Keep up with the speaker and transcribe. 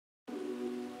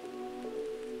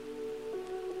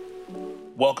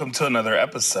Welcome to another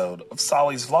episode of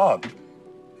Solly's Vlog.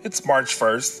 It's March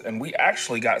 1st, and we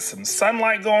actually got some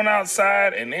sunlight going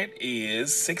outside, and it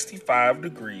is 65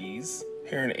 degrees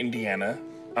here in Indiana.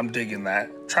 I'm digging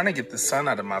that. Trying to get the sun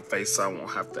out of my face so I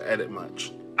won't have to edit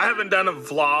much. I haven't done a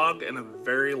vlog in a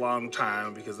very long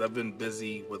time because I've been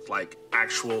busy with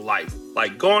actual life.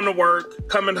 Like going to work,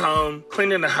 coming home,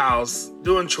 cleaning the house,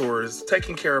 doing chores,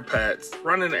 taking care of pets,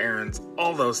 running errands,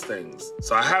 all those things.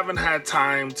 So I haven't had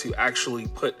time to actually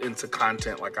put into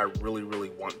content like I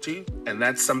really want to. And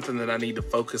that's something that I need to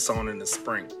focus on in the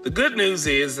spring. The good news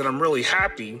is that I'm really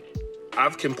happy.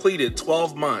 I've completed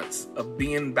 12 months of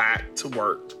being back to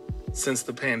work since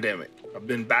the pandemic. I've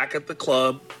been back at the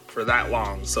club for that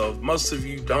long. So if most of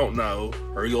you don't know,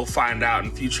 or you'll find out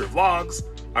in future vlogs,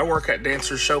 I work at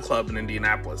Dancers Show Club in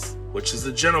Indianapolis, which is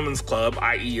a gentleman's club,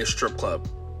 i.e. a strip club,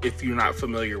 if you're not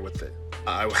familiar with it.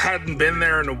 I hadn't been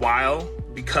there in a while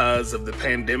because of the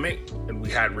pandemic, and we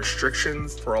had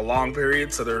restrictions for a long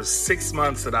period. So there's 6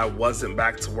 months that I wasn't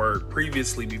back to work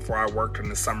previously before I worked in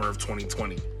the summer of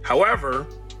 2020. However,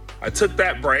 I took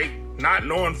that break, not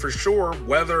knowing for sure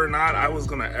whether or not I was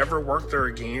gonna ever work there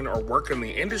again or work in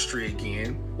the industry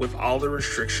again with all the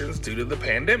restrictions due to the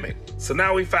pandemic. So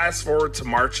now we fast forward to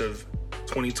March of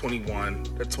 2021.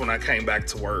 That's when I came back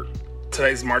to work.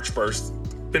 Today's March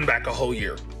 1st. Been back a whole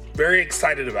year. Very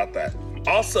excited about that.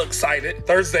 Also excited,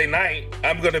 Thursday night,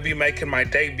 I'm gonna be making my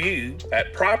debut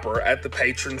at Proper at the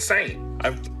Patron Saint.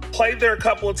 I've played there a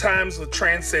couple of times with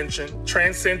Transcension.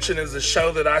 Transcension is a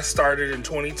show that I started in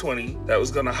 2020 that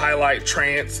was going to highlight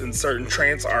trance and certain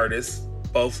trance artists,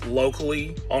 both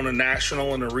locally, on a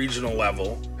national and a regional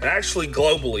level, and actually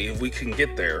globally if we can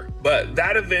get there. But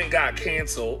that event got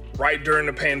canceled right during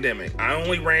the pandemic. I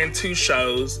only ran 2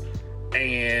 shows,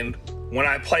 and when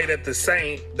I played at the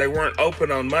Saint, they weren't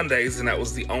open on Mondays, and that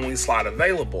was the only slot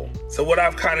available. So what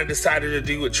I've kind of decided to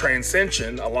do with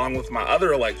Transcension, along with my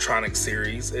other electronic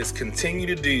series, is continue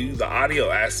to do the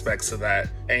audio aspects of that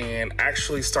and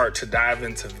actually start to dive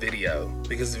into video,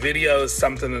 because video is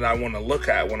something that I want to look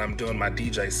at when I'm doing my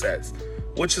DJ sets,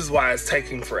 which is why it's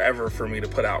taking forever for me to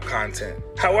put out content.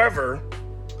 However,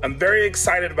 I'm very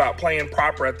excited about playing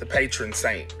Proper at the Patron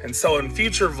Saint. And so in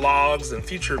future vlogs and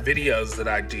future videos that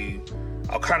I do,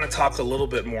 I'll kind of talk a little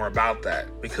bit more about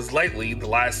that, because lately, the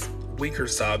last week or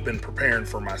so, I've been preparing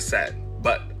for my set.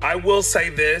 But I will say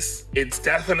this, it's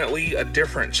definitely a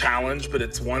different challenge, but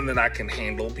it's one that I can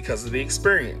handle because of the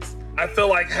experience. I feel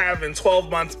like having 12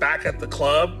 months back at the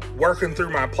club, working through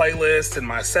my playlist and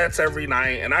my sets every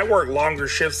night, and I work longer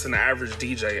shifts than the average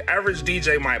DJ. Average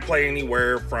DJ might play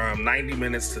anywhere from 90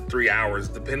 minutes to 3 hours,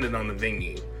 depending on the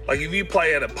venue. Like if you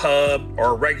play at a pub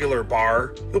or a regular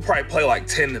bar, you'll probably play like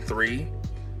 10 to 3.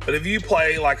 But if you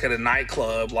play like at a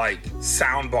nightclub like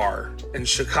Soundbar in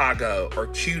Chicago or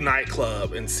Q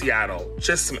Nightclub in Seattle,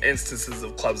 just some instances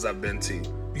of clubs I've been to,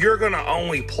 you're gonna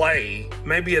only play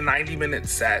maybe a 90-minute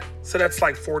set. So that's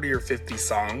like 40 or 50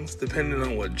 songs, depending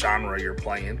on what genre you're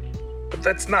playing. But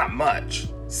that's not much.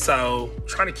 So I'm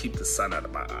trying to keep the sun out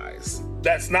of my eyes.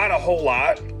 That's not a whole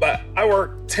lot, but I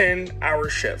worked 10-hour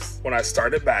shifts when I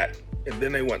started back. And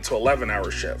then they went to 11-hour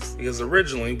shifts, because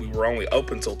originally we were only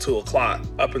open till 2 o'clock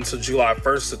up until July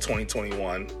 1st of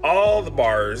 2021. All the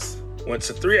bars went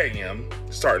to 3 a.m.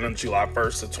 starting on July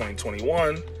 1st of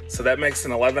 2021. So that makes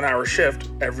an 11-hour shift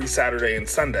every Saturday and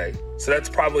Sunday. So that's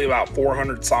probably about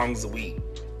 400 songs a week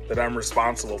that I'm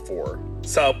responsible for.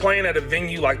 So playing at a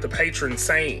venue like the Patron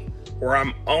Saint, where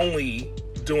I'm only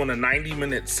doing a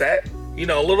 90-minute set, a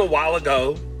little while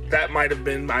ago, that might have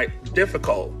been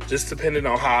difficult, just depending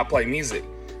on how I play music.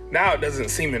 Now it doesn't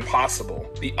seem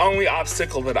impossible. The only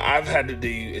obstacle that I've had to do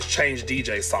is change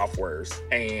DJ softwares.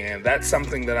 And that's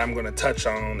something that I'm gonna touch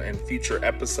on in future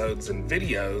episodes and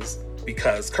videos,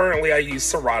 because currently I use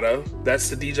Serato. That's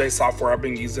the DJ software I've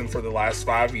been using for the last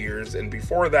 5 years. And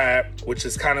before that, which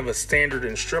is kind of a standard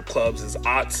in strip clubs, is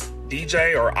AUTS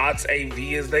DJ, or AUTS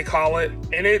AV as they call it.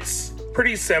 And it's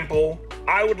pretty simple.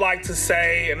 I would like to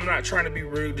say, and I'm not trying to be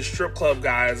rude to strip club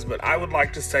guys, but I would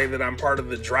like to say that I'm part of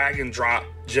the drag and drop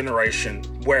generation,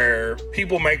 where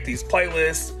people make these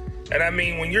playlists. And I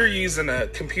mean, when you're using a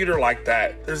computer like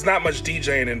that, there's not much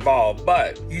DJing involved,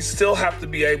 but you still have to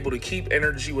be able to keep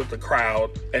energy with the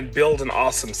crowd and build an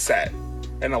awesome set.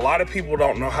 And a lot of people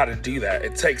don't know how to do that.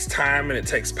 It takes time, and it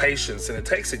takes patience, and it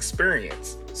takes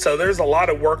experience. So there's a lot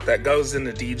of work that goes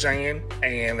into DJing,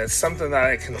 and it's something that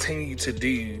I continue to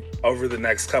do over the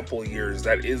next couple of years.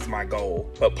 That is my goal.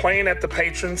 But playing at the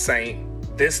Patron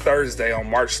Saint this Thursday on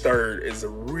March 3rd is a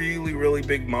really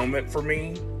big moment for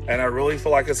me. and I really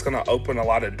feel like it's going to open a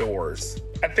lot of doors.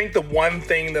 I think the one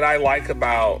thing that I like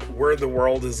about where the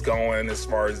world is going as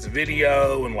far as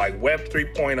video and like Web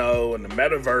 3.0 and the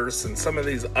metaverse and some of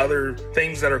these other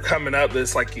things that are coming up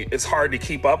that's like it's hard to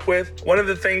keep up with. One of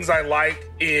the things I like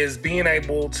is being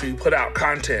able to put out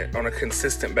content on a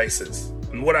consistent basis.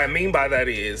 And what I mean by that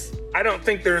is I don't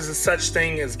think there's a such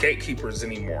thing as gatekeepers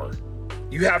anymore.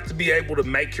 You have to be able to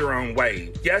make your own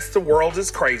wave. Yes, the world is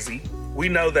crazy. We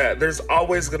know that there's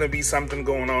always going to be something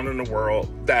going on in the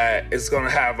world that is going to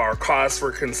have our cause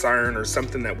for concern or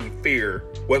something that we fear,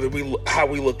 whether how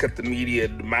we look at the media,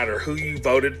 no matter who you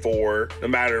voted for, no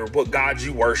matter what God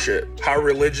you worship, how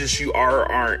religious you are or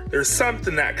aren't. There's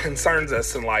something that concerns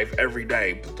us in life every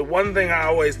day. But the one thing I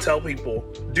always tell people,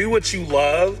 do what you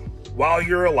love while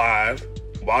you're alive,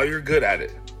 while you're good at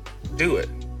it. Do it.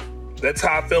 That's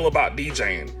how I feel about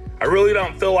DJing. I really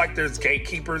don't feel like there's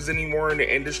gatekeepers anymore in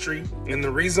the industry. And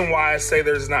the reason why I say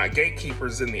there's not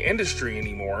gatekeepers in the industry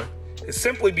anymore is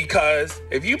simply because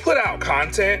if you put out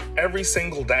content every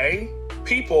single day,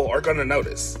 people are going to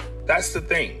notice. That's the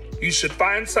thing. You should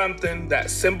find something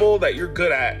that's simple that you're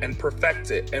good at and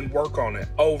perfect it and work on it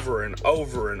over and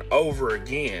over and over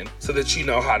again so that you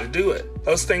know how to do it.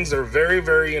 Those things are very,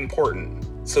 very important.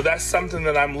 So that's something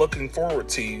that I'm looking forward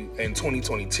to in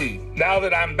 2022. Now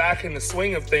that I'm back in the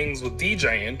swing of things with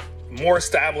DJing, more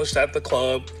established at the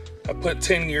club, I put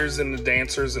 10 years in the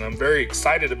dancers and I'm very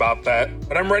excited about that.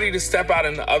 But I'm ready to step out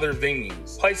into other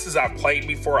venues. Places I've played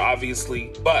before,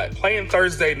 obviously, but playing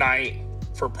Thursday night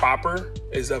for Proper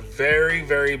is a very,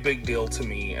 very big deal to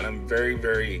me and I'm very,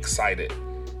 very excited.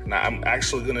 And I'm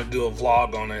actually going to do a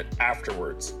vlog on it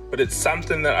afterwards. But it's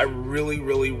something that I really,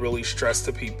 really, really stress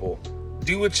to people.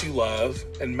 Do what you love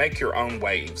and make your own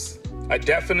waves. I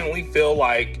definitely feel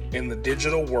like in the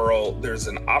digital world, there's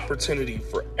an opportunity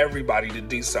for everybody to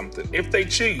do something if they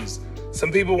choose.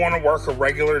 Some people want to work a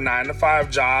regular 9-to-5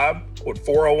 job with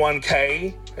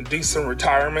 401k and do some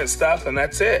retirement stuff, and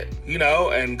that's it,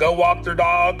 and go walk their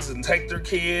dogs and take their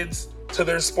kids to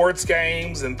their sports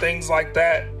games and things like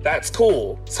that. That's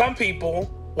cool. Some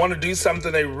people want to do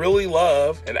something they really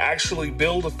love and actually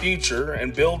build a future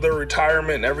and build their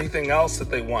retirement and everything else that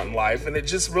they want in life. And it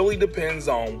just really depends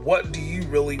on what do you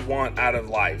really want out of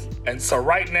life. And so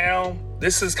right now,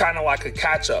 this is kind of like a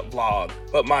catch-up vlog.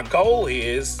 But my goal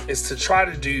is to try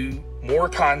to do more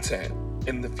content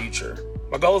in the future.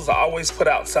 My goal is to always put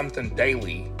out something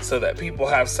daily so that people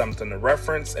have something to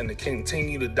reference and to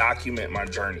continue to document my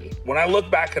journey. When I look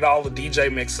back at all the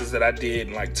DJ mixes that I did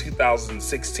in like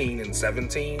 2016 and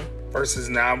 17 versus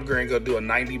now I'm going to go do a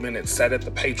 90-minute set at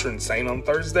the Patron Saint on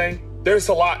Thursday, there's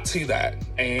a lot to that.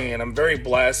 And I'm very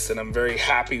blessed and I'm very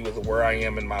happy with where I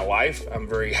am in my life. I'm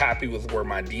very happy with where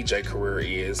my DJ career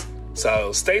is.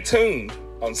 So stay tuned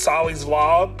on Solly's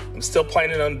Vlog. I'm still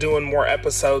planning on doing more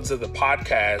episodes of the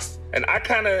podcast. And I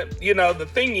kind of, the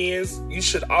thing is, you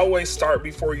should always start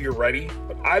before you're ready.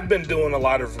 But I've been doing a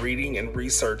lot of reading and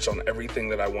research on everything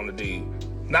that I want to do.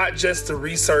 Not just the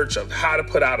research of how to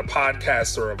put out a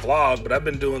podcast or a vlog, but I've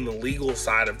been doing the legal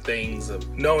side of things, of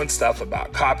knowing stuff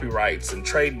about copyrights and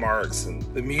trademarks and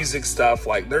the music stuff.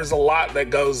 Like, there's a lot that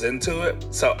goes into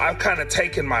it. So I've kind of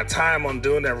taken my time on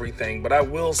doing everything. But I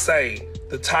will say,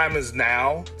 the time is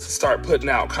now to start putting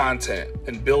out content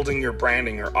and building your brand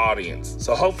and your audience.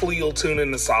 So hopefully you'll tune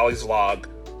in to Solly's Vlog.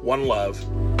 One love.